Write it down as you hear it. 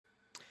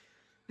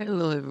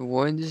Hello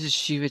everyone, this is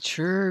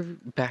Shivature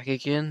back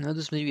again. Now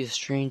this may be a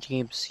strange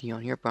game to see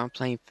on here, but I'm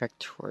playing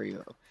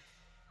Factorio.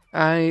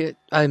 I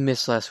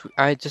missed last week.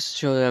 I just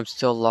showed that I'm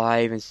still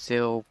live and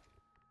still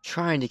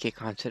trying to get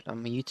content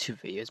on my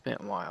YouTube video. It's been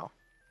a while.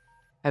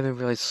 I've been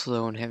really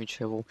slow and having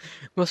trouble,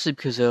 mostly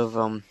because of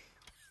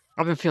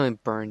I've been feeling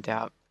burned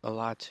out a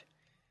lot.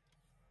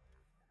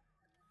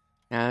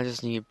 Now I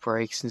just need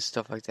breaks and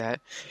stuff like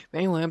that. But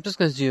anyway, I'm just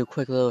gonna do a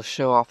quick little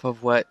show off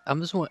of what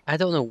I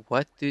don't know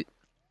what to.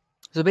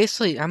 So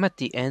basically, I'm at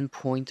the end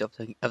point of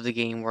the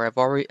game where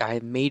I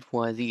made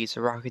one of these,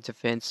 a rocket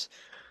defense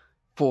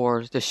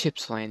for the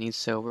ship's landing.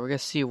 So we're gonna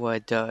see what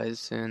it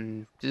does,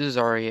 and this is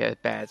already a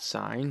bad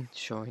sign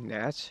showing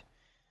that.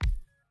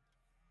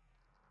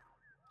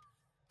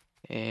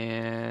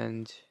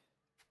 And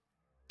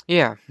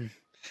yeah,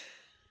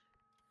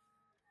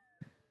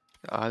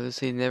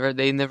 obviously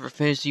they never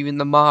finished even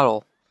the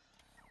model.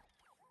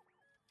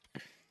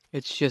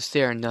 It's just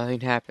there, and nothing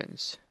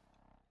happens.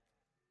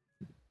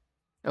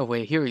 Oh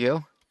wait, here we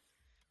go.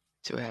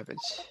 See what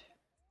happens.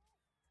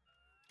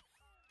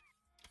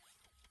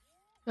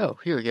 Oh,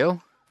 here we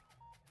go.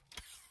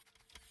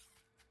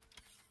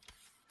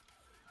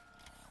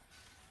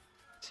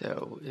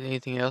 So,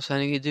 anything else I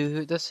need to do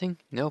with this thing?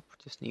 Nope,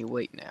 just need to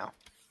wait now.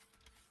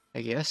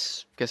 I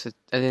guess. I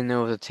didn't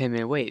know it was a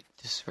 10-minute wait.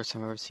 This is the first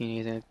time I've ever seen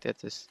anything like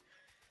that.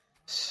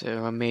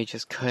 So I may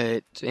just cut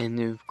it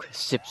and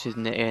sip it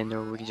in the end,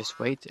 or we can just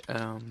wait.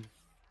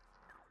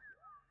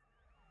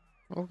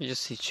 Or we can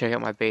just check out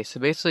my base. So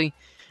basically,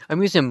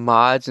 I'm using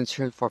mods in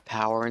turn for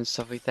power and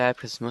stuff like that,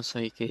 because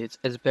mostly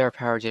it's better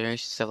power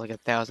generation, stuff like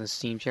 1,000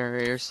 steam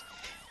generators.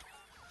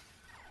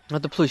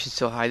 But the pollution's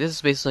still high. This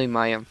is basically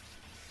my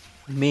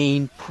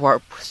main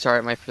part start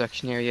at my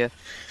production area.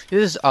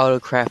 This is auto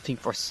crafting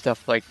for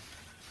stuff like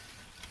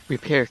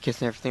repair kits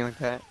and everything like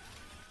that.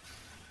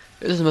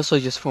 This is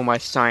mostly just for my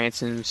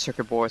science and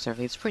circuit boards and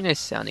everything. It's a pretty nice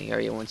sounding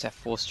area once at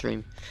full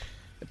stream.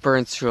 It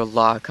burns through a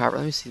lot of copper.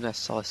 Let me see my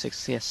solid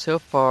 6. Yeah, so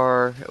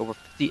far over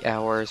 50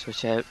 hours,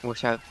 which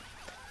I've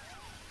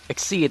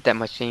exceeded that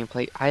much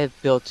gameplay. I have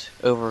built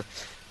over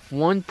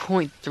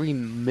 1.3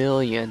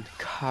 million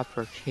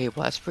copper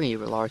cable. That's a pretty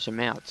large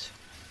amount.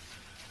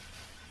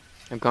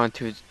 I've gone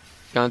through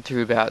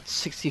about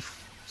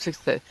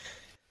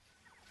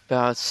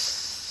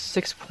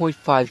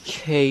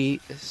 6.5k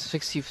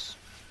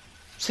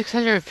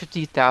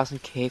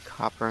 650,000 K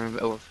copper in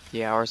over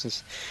 50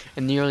 hours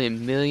and nearly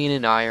 1 million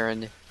in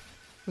iron.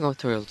 I'm going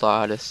through a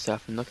lot of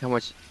stuff, and look how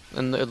much.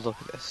 And look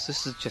at this.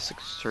 This is just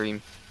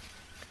extreme.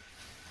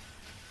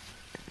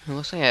 It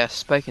looks like I had a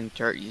spike in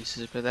dirt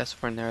usage, but that's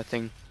for another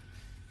thing.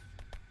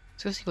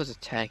 Let's go see what's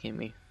attacking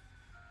me.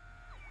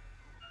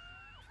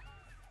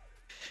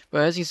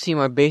 But as you can see,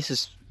 my base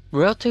is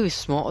relatively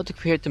small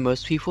compared to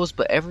most people's,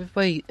 but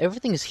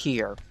everything is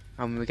here.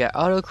 We got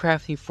auto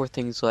crafting for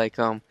things like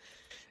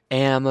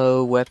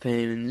ammo,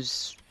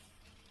 weapons,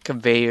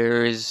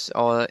 conveyors,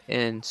 all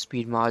and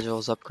speed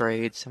modules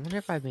upgrades. I wonder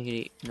if I make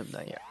it. No,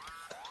 not yet.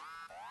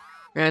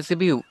 Yeah, it's gonna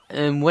be.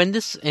 And when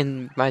this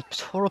in my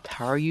total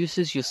power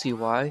usage, you'll see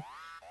why.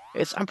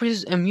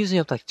 I'm using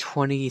up like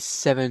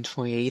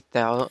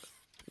 28,000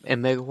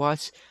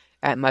 megawatts.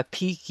 At my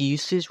peak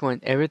usage, when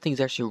everything's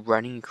actually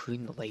running,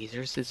 including the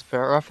lasers, it's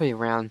roughly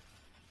around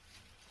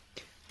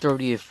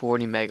 30 to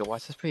 40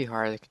 megawatts. That's pretty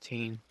hard to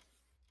contain.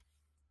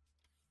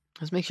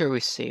 Let's make sure we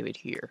save it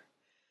here.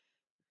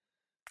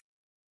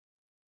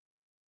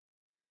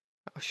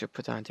 I should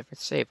put on a different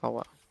save. Oh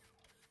well.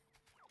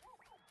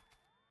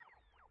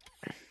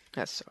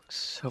 That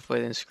sucks. Hopefully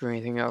I didn't screw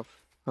anything up.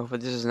 Hopefully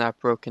this is not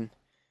broken.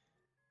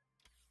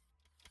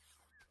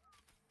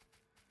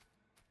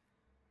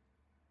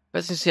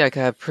 As you can see, I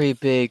got a pretty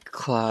big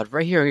cloud.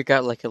 Right here, we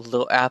got like a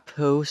little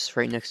outpost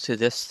right next to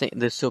this thing,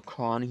 this little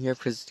colony here,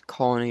 because it's a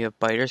colony of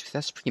biters, because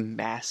that's pretty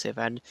massive.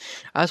 I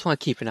just want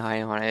to keep an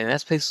eye on it, and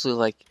that's basically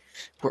like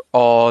where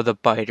all the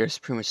biters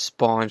pretty much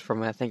spawn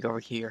from, I think, over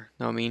here.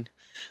 Know what I mean?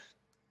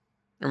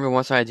 Remember,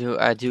 once I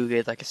do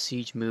get like a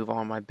siege move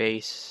on my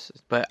base,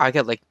 but I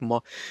got like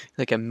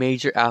a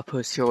major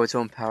outpost here with its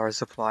own power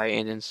supply,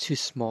 and then 2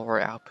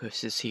 smaller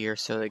outposts here,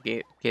 so they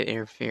get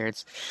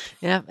interference.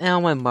 And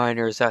all my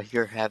miners out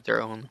here have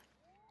their own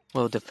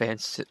little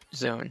defense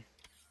zone.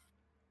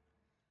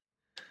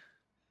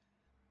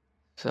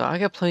 So I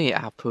got plenty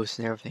of outposts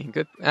and everything.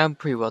 Good, I'm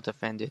pretty well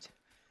defended.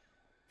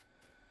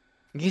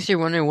 In case you're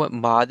wondering what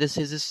mod this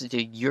is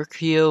the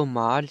Yurkio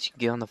mod that you can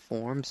get on the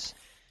forums.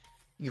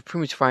 You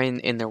pretty much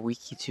find in their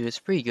wiki too. It's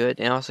pretty good.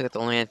 And I also got the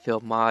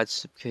landfill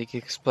mods to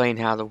explain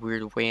how the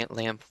weird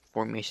land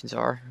formations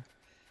are.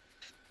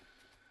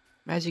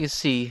 As you can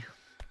see,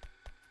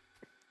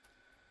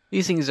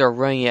 these things are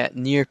running at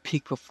near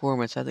peak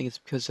performance. I think it's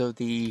because of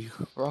the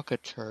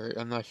rocket turret.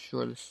 I'm not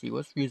sure. Let's see.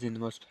 What's using the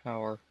most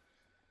power?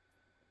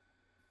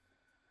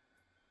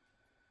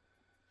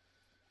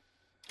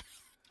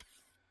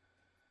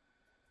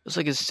 Looks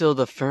like it's still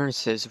the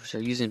furnaces, which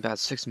are using about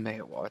 6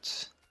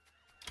 megawatts.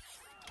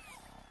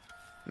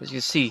 As you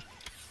can see,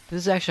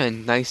 This is actually a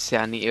nice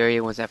sounding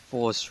area when it's at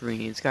full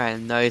screen. It's got a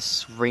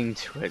nice ring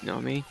to it, you know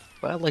what I mean?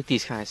 But I like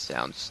these kind of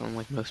sounds,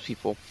 unlike most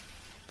people.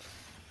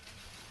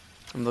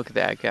 And look at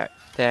that, I got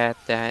that,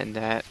 and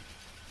that.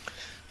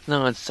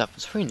 None of that stuff.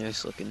 It's pretty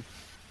nice looking.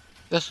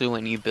 Especially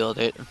when you build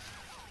it.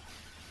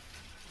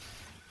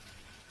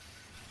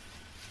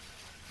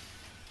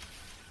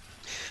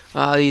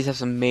 These have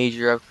some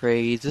major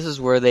upgrades. This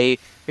is where they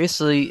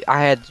basically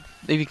maybe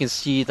you can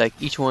see like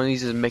each one of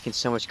these is making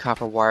so much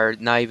copper wire.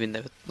 Not even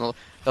the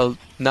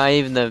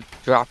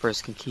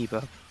droppers can keep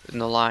up,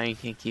 and the line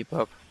can't keep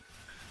up.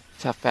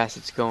 That's how fast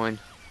it's going.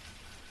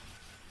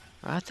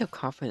 I feel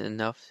confident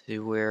enough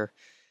to where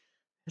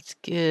let's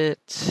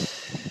get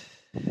some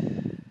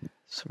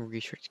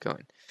research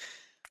going.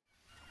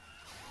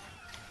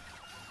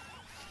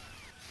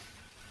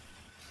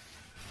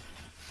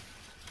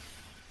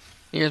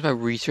 Here's my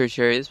research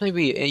area. This may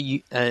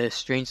be a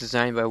strange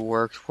design by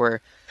Works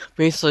where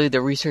basically the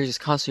research is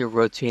constantly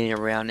rotating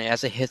around, and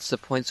as it hits the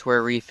points where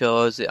it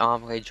refills, it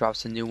automatically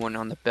drops a new one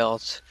on the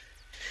belt.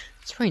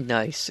 It's pretty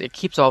nice. It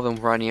keeps all of them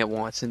running at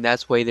once, and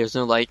that's why there's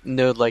no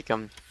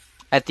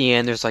at the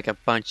end there's like a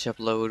bunch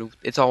upload.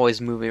 It's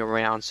always moving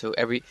around, so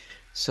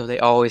they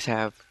always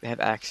have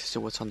access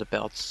to what's on the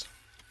belts.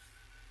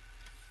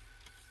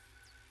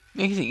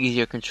 Makes it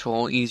easier to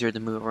control, easier to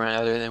move around,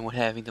 other than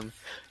having them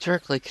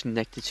directly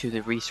connected to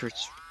the research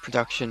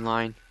production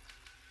line.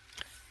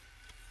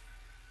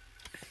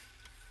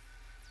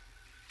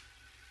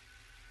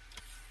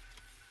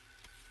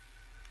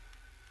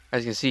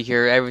 As you can see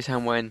here, every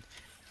time when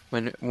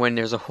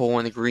there's a hole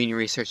in the green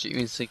research, it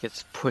instantly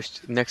gets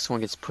pushed. The next one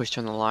gets pushed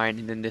on the line,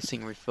 and then this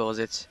thing refills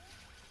it.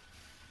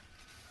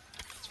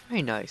 It's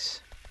very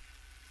nice.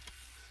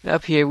 And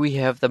up here we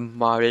have the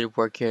modded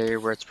work area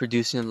where it's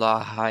producing a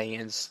lot of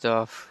high-end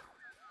stuff.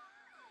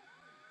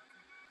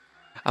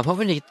 I'm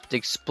hoping to get the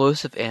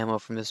explosive ammo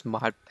from these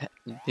mods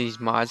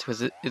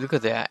because look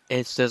at that.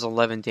 It does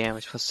 11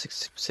 damage plus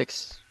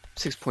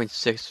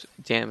 6.6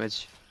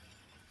 damage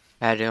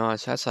added on.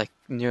 So that's like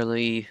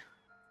nearly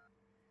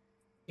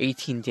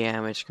 18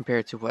 damage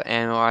compared to what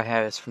ammo I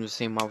have is from the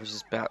same mod, which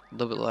is about a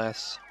little bit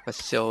less. But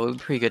still, it would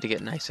be pretty good to get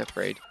a nice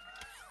upgrade.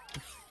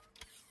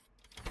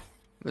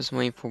 I'm just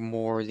waiting for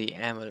more of the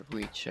ammo to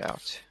reach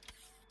out.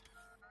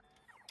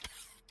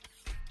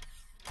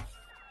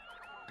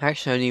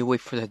 Actually, I need to wait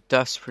for the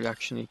dust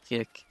production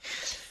to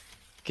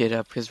get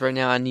up, because right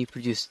now I need to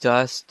produce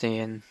dust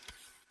and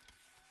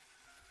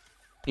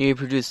you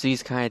produce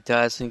these kind of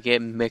dust and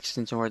get mixed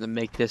into order to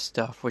make this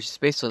stuff, which is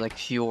basically like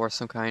fuel or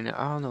some kind of,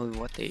 I don't know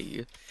what they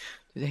use.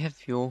 Do they have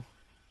fuel?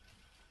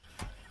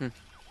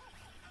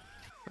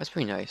 That's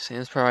pretty nice, and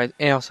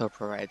it also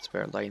provides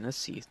better lighting. Let's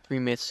see, 3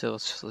 minutes till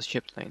the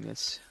ship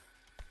lightness.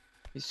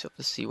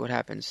 Let's see what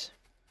happens.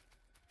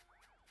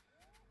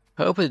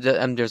 I hope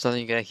there's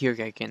nothing here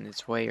getting in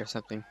its way or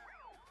something.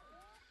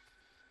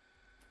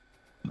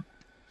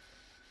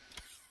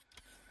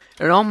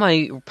 And all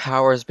my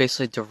power is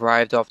basically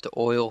derived off the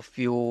oil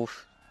fuel,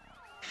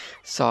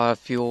 solid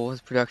fuel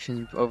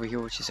production over here,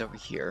 which is over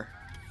here.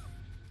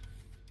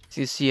 So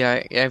you see,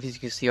 as you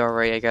can see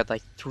already, I got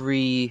like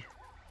three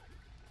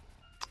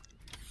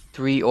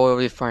oil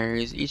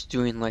refineries, each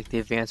doing like the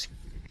advanced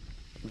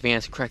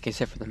crack,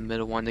 except for the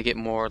middle one to get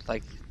more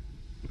like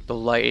the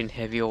light and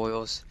heavy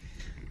oils.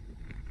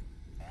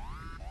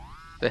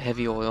 The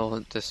heavy oil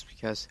just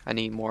because I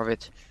need more of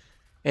it.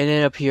 And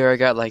then up here I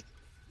got like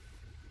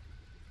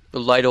the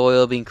light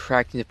oil being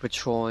cracked into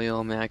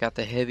petroleum, and I got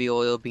the heavy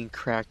oil being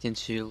cracked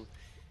into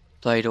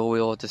light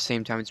oil at the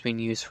same time it's being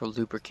used for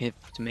lubricant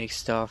to make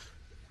stuff.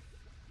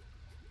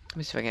 Let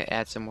me see if I can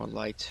add some more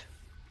light.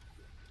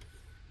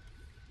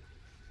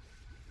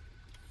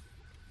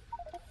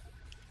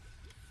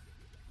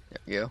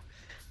 There we go. A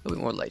little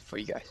bit more light for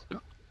you guys.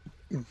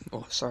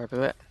 Oh, sorry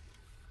about that.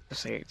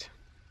 Just saved.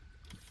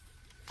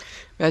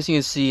 As you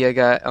can see, I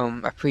got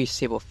a pretty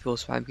stable fuel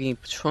supply. I'm getting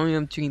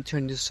petroleum to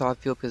turn into solid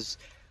fuel because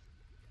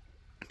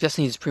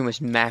Destiny is pretty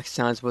much maxed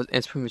out, and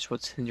it's pretty much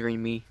what's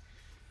hindering me.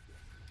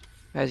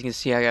 As you can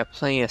see, I got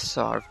plenty of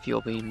solid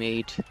fuel being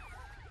made.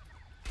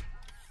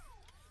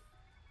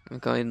 I'm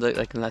going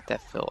to let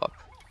that fill up.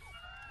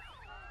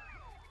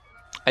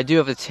 I do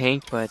have a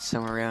tank, but it's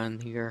somewhere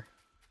around here.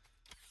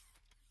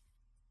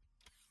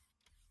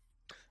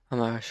 I'm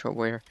not sure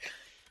where.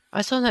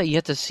 I saw that you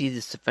have to see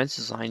this defense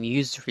design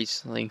used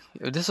recently.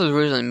 This was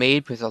originally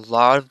made because a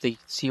lot of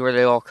see where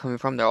they're all coming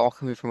from. They're all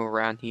coming from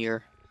around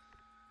here.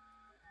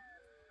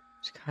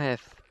 It's kind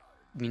of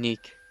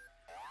unique.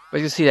 But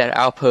you can see that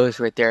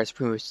outpost right there is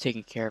pretty much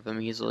taking care of them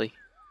easily.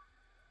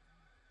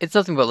 It's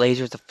nothing but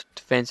lasers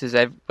defenses,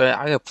 but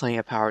I got plenty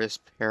of power to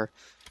spare.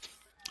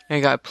 And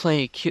I got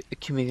plenty of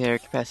accumulator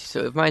capacity,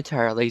 so if my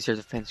entire laser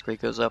defense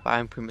grade goes up,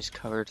 I'm pretty much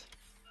covered.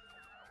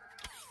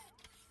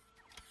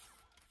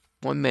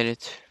 1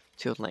 minute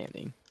till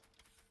landing.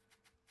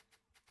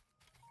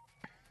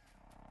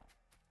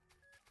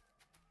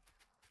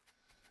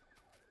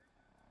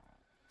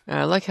 And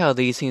I like how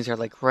these things are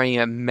like running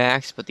at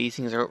max, but these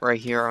things are right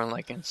here on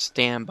like in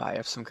standby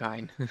of some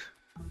kind.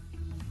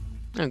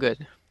 Oh,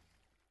 good.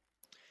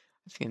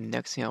 I think the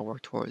next thing I'll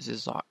work towards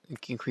is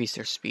increase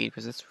their speed,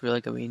 because it's really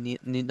gonna be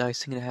a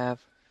nice thing to have.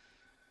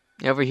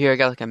 Over here, I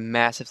got like a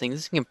massive thing.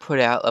 This can put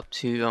out up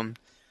to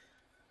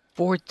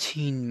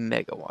 14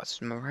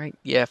 megawatts. Am I right?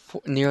 Yeah,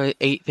 nearly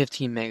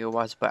 15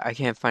 megawatts. But I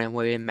can't find a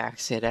way to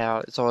max it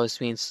out. It's always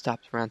being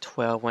stopped around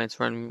 12 when it's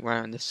running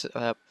around this.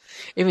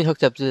 Even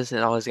hooked up to this,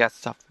 it always got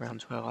stopped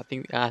around 12. I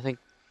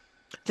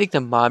think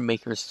the mod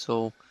maker is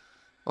still,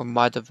 or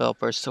mod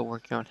developer is still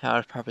working on how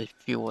to properly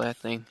fuel that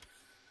thing.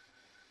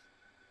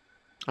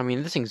 I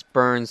mean, this thing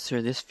burns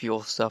through this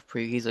fuel stuff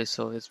pretty easily,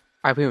 so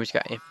I pretty much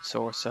got infinite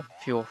source of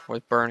fuel for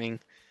burning.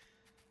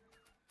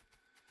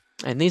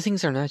 And these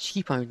things are not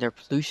cheap on their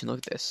pollution.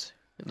 Look at this.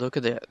 Look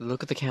at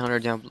the counter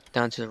down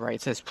to the right.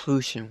 It says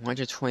pollution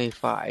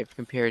 125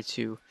 compared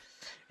to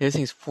this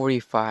thing's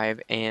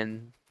 45,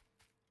 and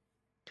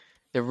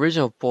the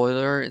original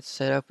boiler it's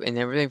set up and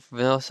everything for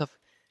vanilla stuff.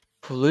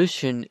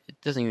 Pollution, it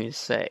doesn't even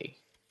say.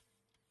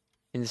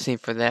 And the same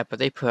for that, but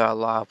they put out a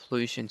lot of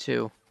pollution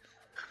too.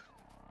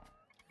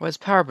 What's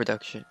power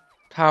production?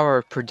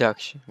 Power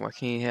production. What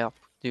can you help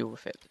do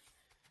with it?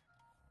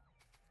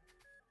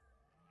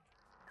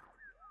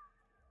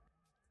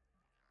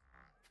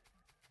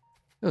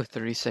 Oh,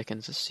 30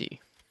 seconds. Let's see.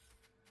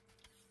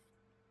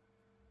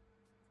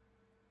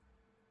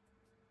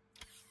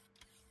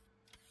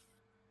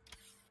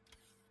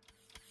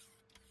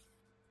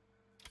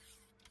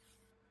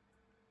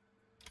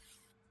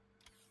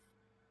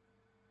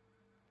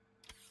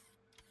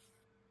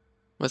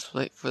 Let's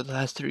wait for the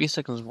last 30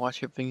 seconds and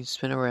watch everything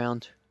spin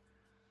around.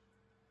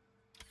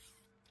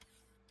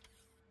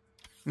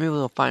 Maybe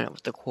we'll find out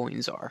what the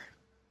coins are.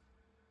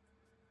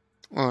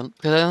 Or,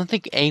 because I don't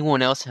think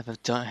anyone else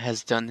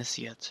has done this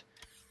yet.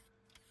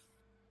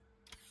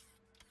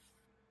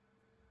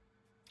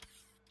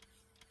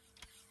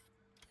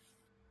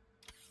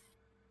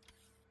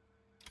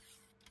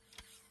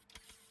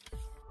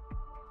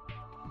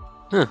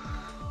 Huh.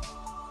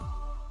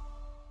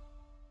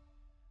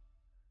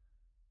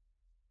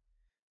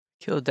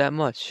 Killed that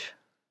much.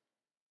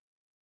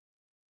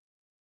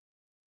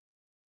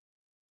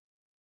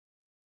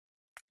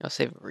 I'll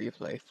save a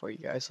replay for you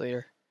guys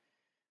later.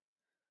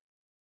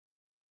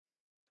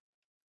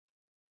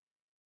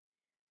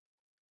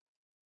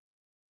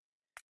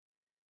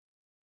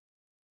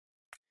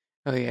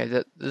 Oh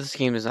yeah, this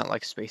game does not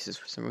like spaces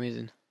for some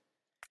reason.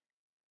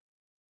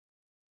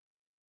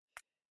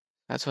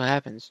 That's what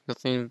happens.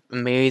 Nothing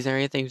amazing or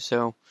anything,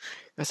 so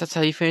I guess that's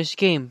how you finish the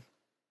game.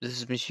 This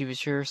has been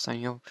Shiva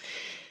signing out.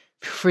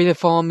 Feel free to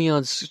follow me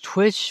on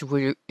Twitch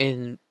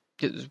and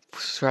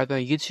subscribe to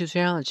my YouTube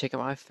channel and check out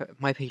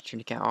my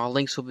Patreon account. All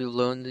links will be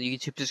below in the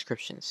YouTube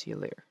description. See you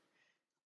later.